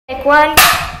Take one,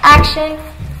 action.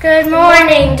 Good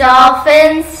morning,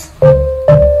 dolphins.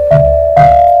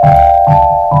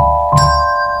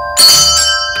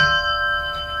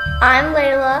 I'm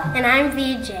Layla. And I'm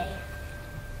VJ.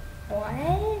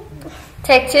 What?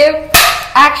 Take two,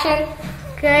 action.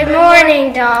 Good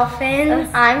morning, dolphins.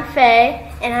 I'm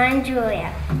Faye. And I'm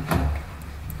Julia.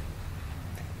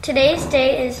 Today's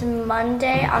date is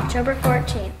Monday, October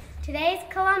 14th. Today's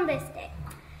Columbus Day.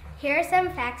 Here are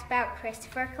some facts about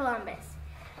Christopher Columbus.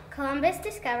 Columbus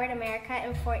discovered America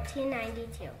in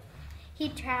 1492. He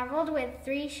traveled with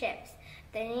 3 ships,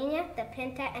 the Nina, the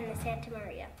Pinta, and the Santa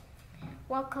Maria.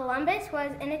 While Columbus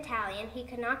was an Italian, he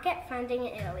could not get funding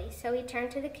in Italy, so he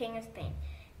turned to the King of Spain.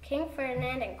 King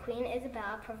Ferdinand and Queen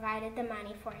Isabella provided the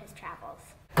money for his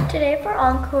travels. Today for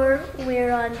Encore,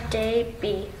 we're on day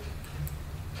B.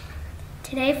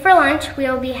 Today for lunch, we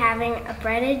will be having a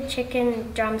breaded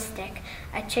chicken drumstick,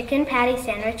 a chicken patty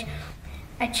sandwich,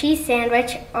 a cheese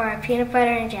sandwich, or a peanut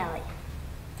butter and jelly.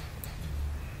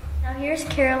 Now here's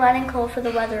Caroline and Cole for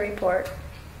the weather report.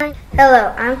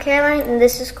 Hello, I'm Caroline and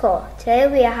this is Cole. Today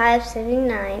will be a high of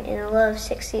 79 and a low of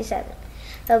 67.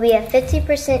 There will be a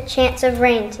 50% chance of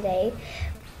rain today.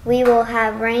 We will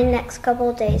have rain next couple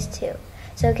of days too.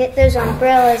 So get those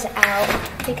umbrellas out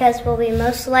because we'll be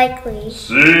most likely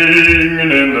singing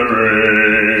in the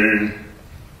rain.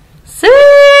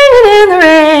 Singing in the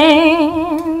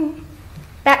rain.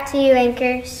 Back to you,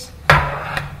 anchors.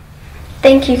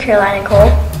 Thank you, Caroline and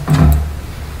Cole.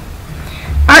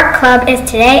 Art club is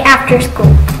today after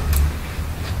school.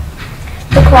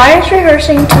 The choir is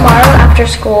rehearsing tomorrow after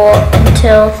school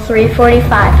until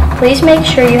 3:45. Please make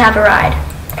sure you have a ride.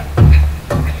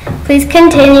 Please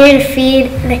continue to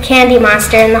feed the candy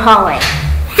monster in the hallway.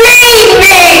 Feed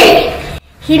me!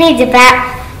 He needs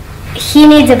about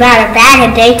a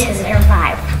bag a day to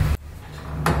survive.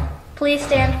 Please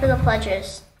stand for the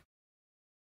pledges.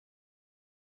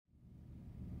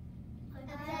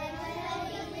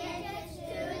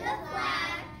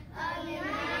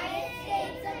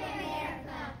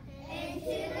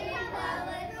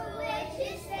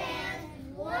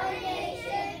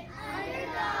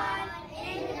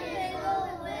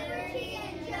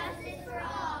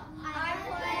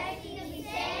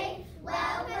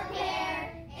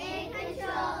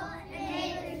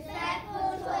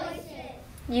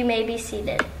 You may be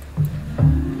seated.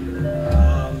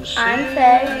 I'm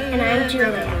Faye. And I'm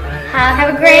Julia.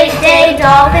 Have a great day,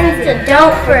 dolphins, and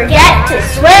don't forget to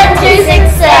swim to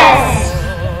success.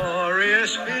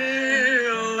 Glorious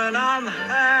feeling, I'm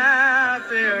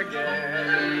happy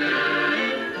again.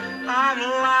 I'm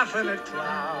laughing at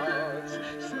clouds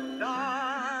so dark.